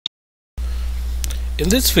In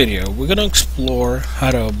this video, we're going to explore how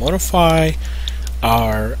to modify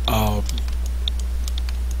our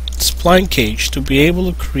spline cage to be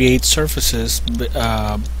able to create surfaces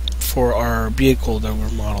for our vehicle that we're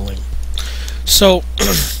modeling. So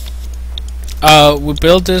we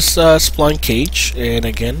built this spline cage, and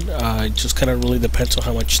again, it just kind of really depends on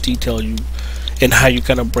how much detail you and how you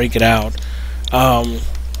kind of break it out.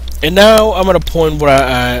 And now I'm at a point where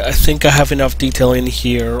I think I have enough detail in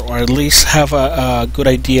here, or at least have a good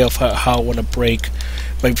idea of how I want to break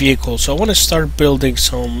my vehicle. So I want to start building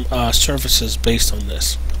some surfaces based on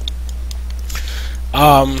this.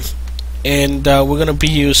 And we're going to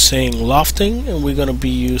be using lofting, and we're going to be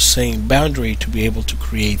using boundary to be able to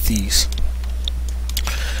create these.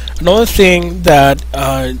 Another thing that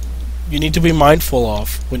you need to be mindful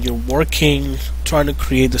of when you're working trying to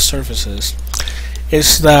create the surfaces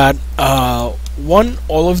is that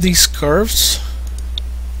all of these curves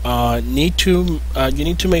you need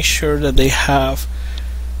to make sure that they have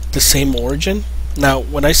the same origin. Now,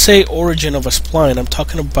 when I say origin of a spline, I'm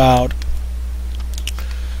talking about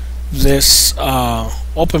this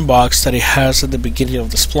open box that it has at the beginning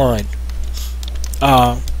of the spline.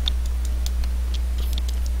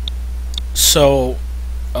 So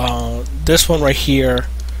this one right here,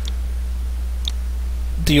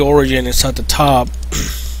 the origin is at the top,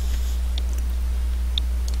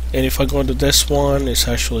 and if I go into this one, it's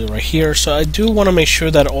actually right here. So I do want to make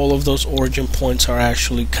sure that all of those origin points are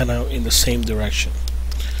actually kind of in the same direction.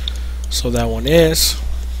 So that one is,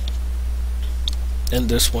 and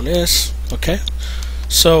this one is, okay.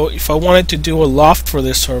 So if I wanted to do a loft for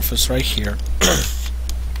this surface right here,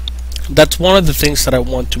 that's one of the things that I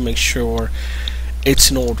want to make sure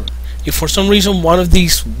it's in order. If for some reason one of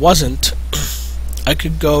these wasn't, I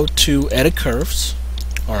could go to edit curves,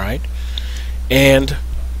 alright, and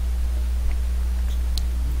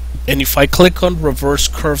if I click on reverse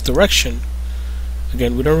curve direction,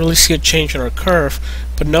 again, we don't really see a change in our curve,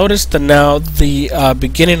 but notice that now the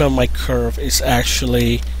beginning of my curve is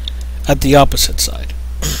actually at the opposite side.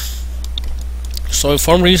 So if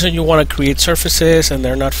for some reason you want to create surfaces and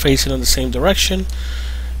they're not facing in the same direction,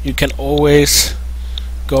 you can always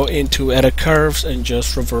go into edit curves and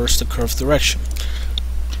just reverse the curve direction.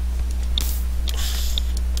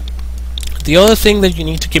 The other thing that you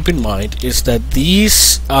need to keep in mind is that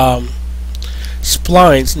these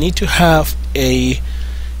splines need to have a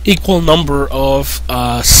equal number of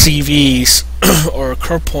CVs or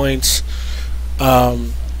curve points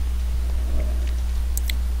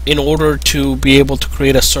in order to be able to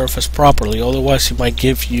create a surface properly. Otherwise, it might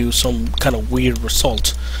give you some kind of weird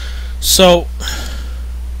result. So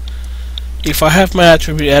if I have my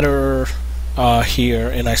attribute editor here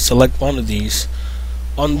and I select one of these,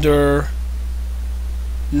 under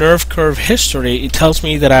NURM curve history, it tells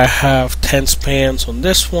me that I have 10 spans on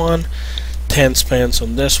this one, 10 spans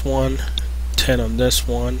on this one, 10 on this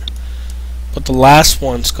one, but the last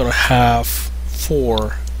one's gonna have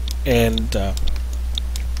 4, and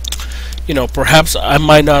you know, perhaps I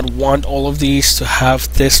might not want all of these to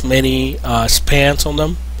have this many spans on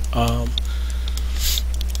them,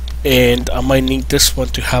 and I might need this one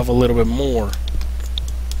to have a little bit more.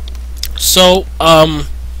 So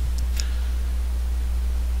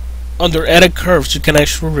under edit curves, you can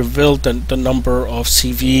actually reveal the number of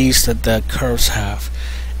CVs that the curves have,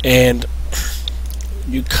 and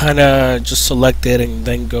you kind of just select it and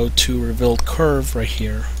then go to reveal curve right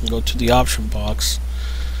here and go to the option box,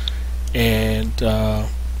 and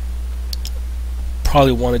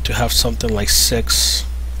probably wanted to have something like 6.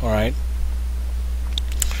 Alright,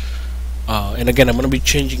 and again, I'm going to be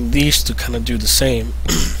changing these to kind of do the same.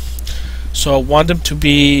 So I want them to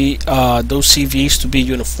be those CVs to be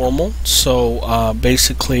uniformal. So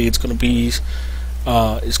basically, it's going to be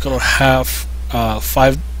it's going to have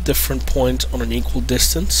 5 different points on an equal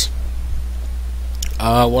distance.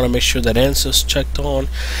 I want to make sure that ends is checked on,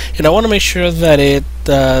 and I want to make sure that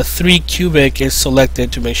 3 cubic is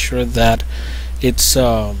selected to make sure that it's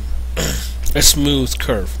a smooth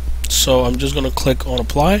curve. So I'm just going to click on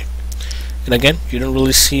apply, and again, you don't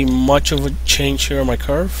really see much of a change here on my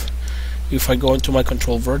curve. If I go into my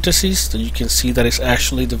control vertices, then you can see that it's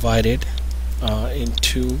actually divided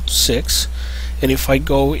into 6. And if I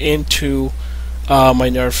go into my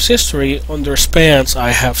NURM history, under spans,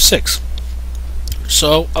 I have 6.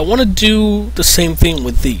 So I want to do the same thing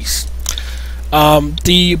with these.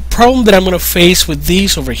 The problem that I'm going to face with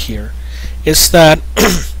these over here is that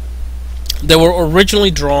they were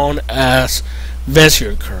originally drawn as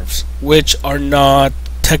Bezier curves, which are not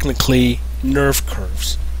technically NURM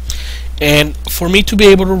curves. And for me to be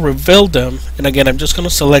able to rebuild them, and again I'm just going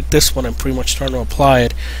to select this one and pretty much trying to apply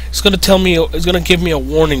it, it's going to tell me, it's going to give me a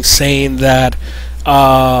warning saying that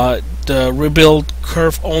the rebuild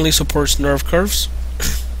curve only supports NURM curves,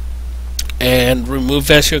 and remove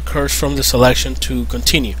Bezier curves from the selection to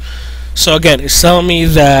continue. So again, it's telling me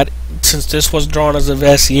that since this was drawn as a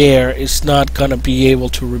Bezier, it's not going to be able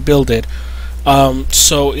to rebuild it.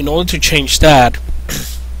 So in order to change that,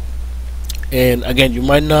 and again, you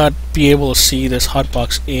might not be able to see this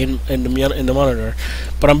hotbox in the monitor,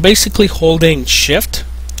 but I'm basically holding Shift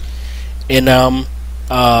and I'm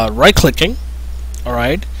right clicking,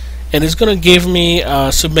 alright, and it's going to give me a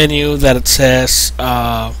submenu that it says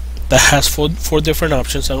that has four different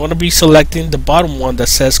options. I'm going to be selecting the bottom one that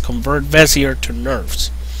says Convert Bezier to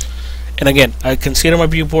NURMs. And again, I can see it on my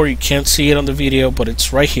viewport, you can't see it on the video, but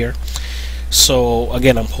it's right here. So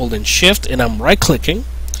again, I'm holding Shift and I'm right clicking,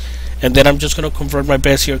 and then I'm just going to convert my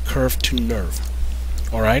Bezier curve to NURM.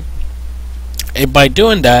 Alright, and by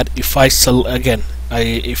doing that, if I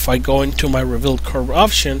if I go into my rebuild curve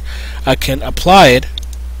option, I can apply it,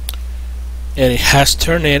 and it has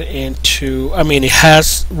turned it into, it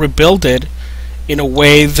has rebuilt it in a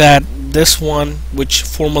way that this one, which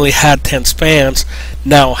formerly had 10 spans,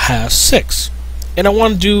 now has 6. And I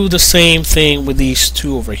want to do the same thing with these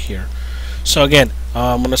two over here. So again,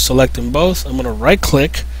 I'm going to select them both. I'm going to right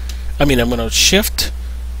click, I'm going to Shift,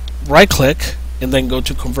 right click, and then go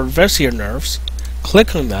to Convert Bezier NURMs,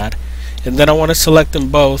 click on that, and then I want to select them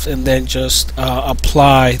both and then just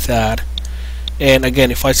apply that. And again,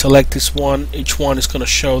 if I select this one, each one is going to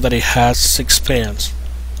show that it has 6 spans.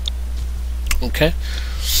 Okay,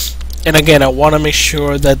 and again, I want to make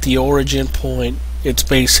sure that the origin point, it's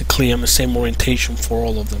basically on the same orientation for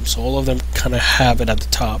all of them, so all of them kind of have it at the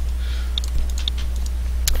top.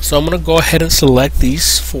 So I'm going to go ahead and select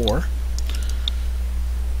these 4,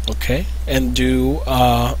 okay, and do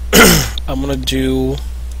I'm going to do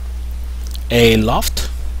a loft.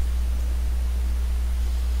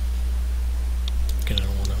 Again, I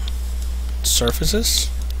want to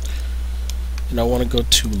surfaces, and I want to go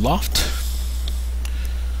to loft.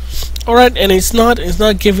 Alright, and it's not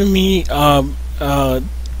giving me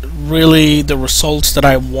really the results that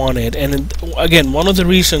I wanted, and again, one of the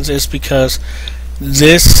reasons is because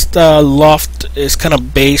this loft is kind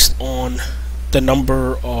of based on the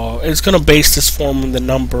number of, it's going to base this form on the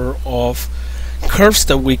number of curves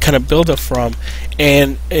that we kind of build it from,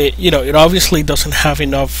 and it obviously doesn't have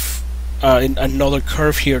enough another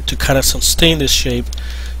curve here to kind of sustain this shape,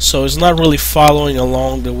 so it's not really following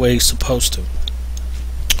along the way it's supposed to.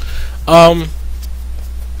 And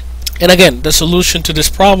again, the solution to this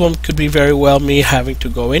problem could be very well me having to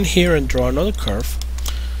go in here and draw another curve,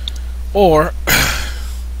 or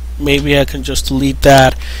maybe I can just delete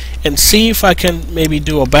that and see if I can maybe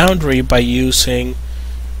do a boundary by using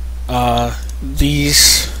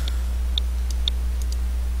these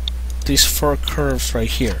 4 curves right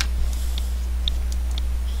here.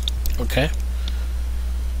 Okay,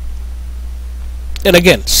 and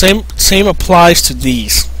again, same applies to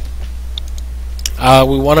these.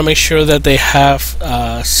 We want to make sure that they have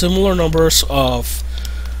similar numbers of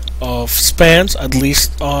spans, at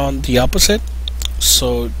least on the opposite.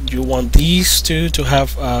 So you want these two to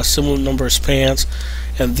have similar number of spans,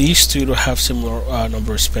 and these two to have similar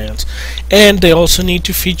number of spans, and they also need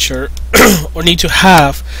to feature or need to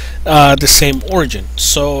have the same origin.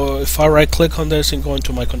 So if I right click on this and go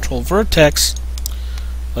into my control vertex,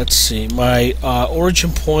 let's see, my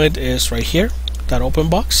origin point is right here, that open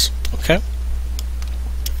box. Okay,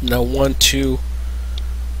 now I want to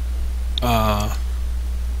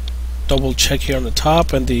double check here on the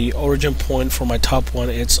top, and the origin point for my top one,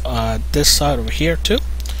 it's this side over here too,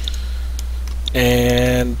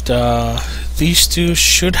 and these two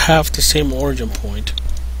should have the same origin point,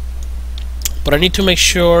 but I need to make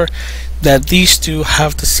sure that these two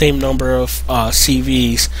have the same number of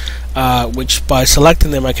CVs, which by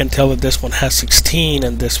selecting them I can tell that this one has 16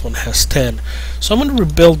 and this one has 10. So I'm going to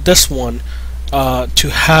rebuild this one to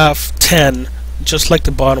have 10, just like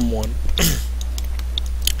the bottom one.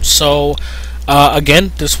 So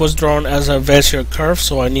again, this was drawn as a Bezier curve,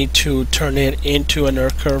 so I need to turn it into a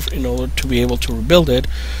NURM curve in order to be able to rebuild it.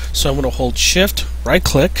 So I'm going to hold Shift, right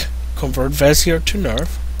click, Convert Bezier to NURM.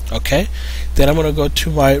 Okay, then I'm going to go to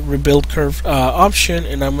my rebuild curve option,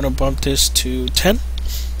 and I'm going to bump this to 10,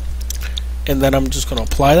 and then I'm just going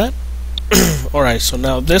to apply that. Alright, so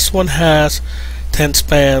now this one has 10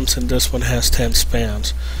 spans and this one has 10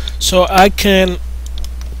 spans, so I can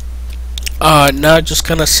now just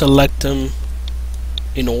kind of select them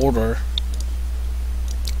in order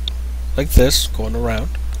like this, going around,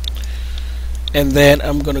 and then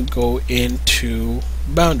I'm gonna go into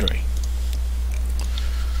boundary.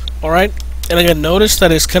 Alright, and again, notice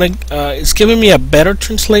that it's kind of it's giving me a better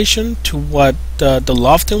translation to what the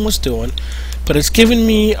lofting was doing, but it's giving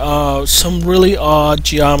me some really odd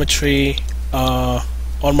geometry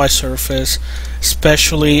on my surface,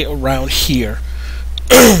 especially around here.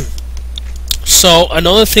 So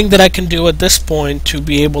another thing that I can do at this point to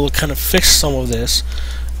be able to kind of fix some of this,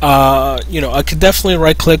 you know, I could definitely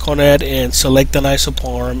right click on it and select an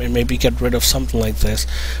isoform and maybe get rid of something like this,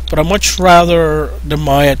 but I'd much rather the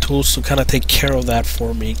Maya tools to kind of take care of that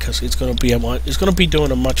for me, because it's going to be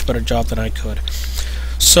doing a much better job than I could.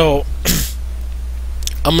 So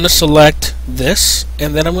I'm going to select this,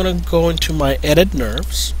 and then I'm going to go into my edit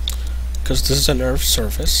NURBS, because this is a NURB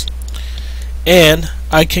surface, and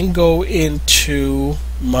I can go into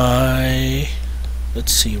my,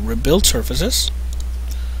 let's see, rebuild surfaces.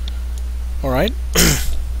 Alright,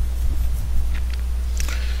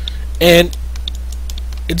 and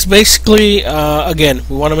it's basically again,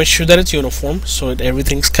 we want to make sure that it's uniform, so that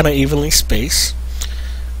everything's kind of evenly spaced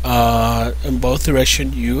in both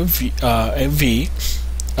direction U and V.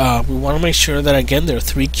 We want to make sure that again they're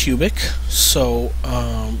 3 cubic, so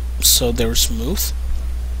so they're smooth.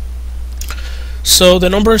 So the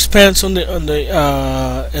number of spans on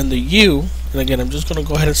the U, and again I'm just going to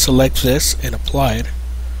go ahead and select this and apply it.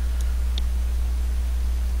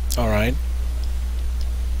 Alright,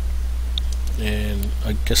 and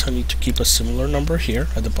I guess I need to keep a similar number here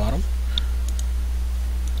at the bottom.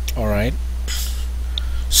 Alright,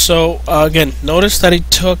 so again, notice that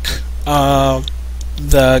it took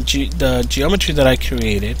the geometry that I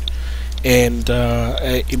created, and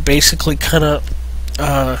it basically kind of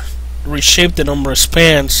reshaped the number of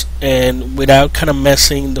spans, and without kind of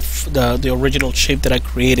messing the original shape that I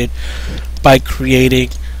created by creating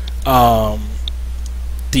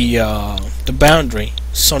the boundary.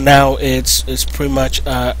 So now it's pretty much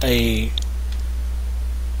a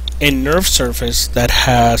NURB surface that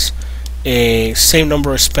has a same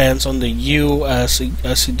number of spans on the U as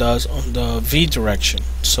it does on the V direction.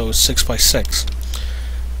 So it's 6 by 6,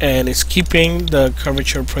 and it's keeping the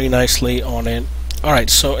curvature pretty nicely on it. All right,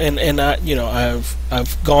 so and you know,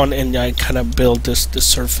 I've gone and I kind of built this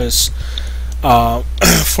surface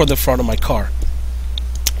for the front of my car.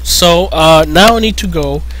 So now I need to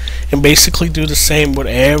go and basically do the same with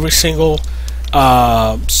every single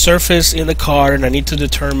surface in the car, and I need to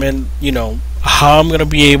determine, you know, how I'm gonna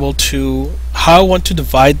be able to, how I want to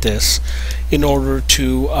divide this in order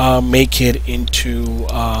to make it into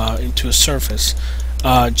a surface,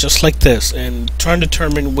 just like this, and try and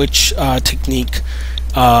determine which technique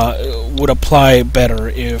would apply better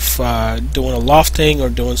if doing a lofting or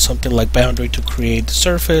doing something like boundary to create the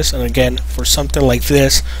surface. And again, for something like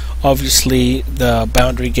this, obviously the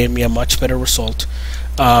boundary gave me a much better result,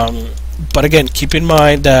 but again, keep in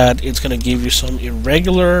mind that it's going to give you some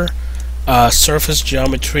irregular surface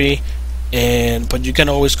geometry, but you can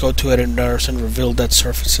always go to edit NURBS and reveal that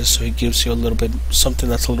surfaces, so it gives you a little bit something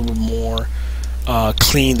that's a little bit more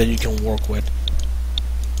clean that you can work with.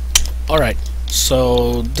 Alright,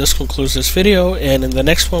 so this concludes this video, and in the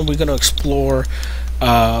next one we're going to explore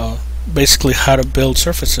basically how to build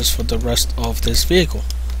surfaces for the rest of this vehicle.